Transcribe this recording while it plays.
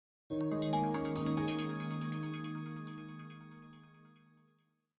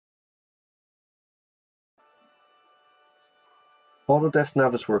Autodesk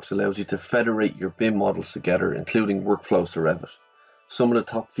Navisworks allows you to federate your BIM models together, including workflows to Revit. Some of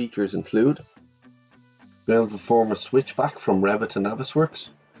the top features include being able to perform a switchback from Revit to Navisworks.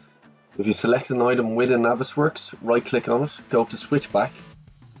 If you select an item within Navisworks, right-click on it, go to Switchback,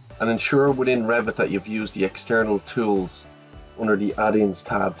 and ensure within Revit that you've used the external tools under the Add-ins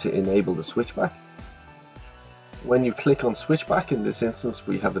tab to enable the switchback. When you click on Switchback, in this instance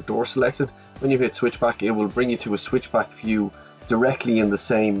we have a door selected. When you hit Switchback, it will bring you to a switchback view directly in the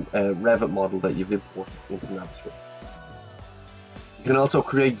same Revit model that you've imported into Navisworks. You can also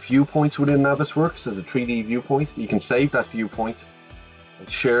create viewpoints within Navisworks as a 3D viewpoint. You can save that viewpoint and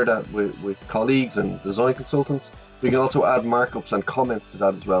share that with colleagues and design consultants. You can also add markups and comments to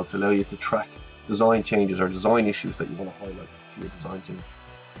that as well to allow you to track design changes or design issues that you want to highlight to your design team.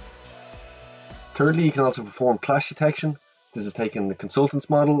 Thirdly, you can also perform clash detection. This is taking the consultant's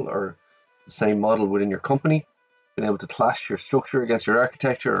model or the same model within your company, being able to clash your structure against your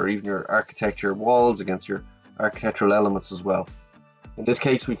architecture, or even your architecture walls against your architectural elements as well. In this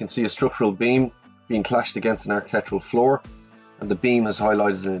case, we can see a structural beam being clashed against an architectural floor, and the beam is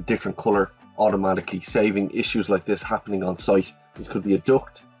highlighted in a different color automatically, saving issues like this happening on site. This could be a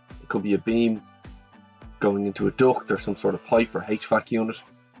duct, it could be a beam going into a duct or some sort of pipe or HVAC unit.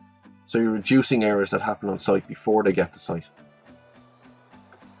 So you're reducing errors that happen on site before they get to site.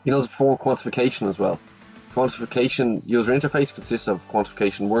 You can also perform quantification as well. Quantification user interface consists of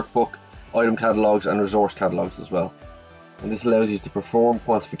quantification workbook, item catalogs and resource catalogs as well. And this allows you to perform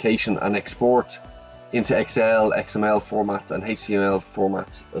quantification and export into Excel, XML formats and HTML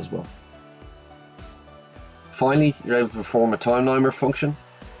formats as well. Finally, you're able to perform a timelimer function.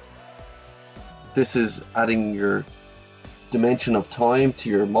 This is adding your dimension of time to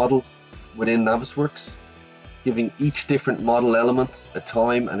your model within Navisworks, giving each different model element a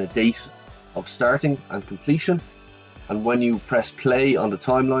time and a date of starting and completion. And when you press play on the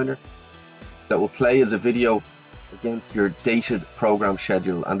timeliner, that will play as a video against your dated program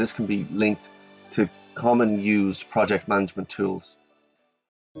schedule, and this can be linked to common used project management tools.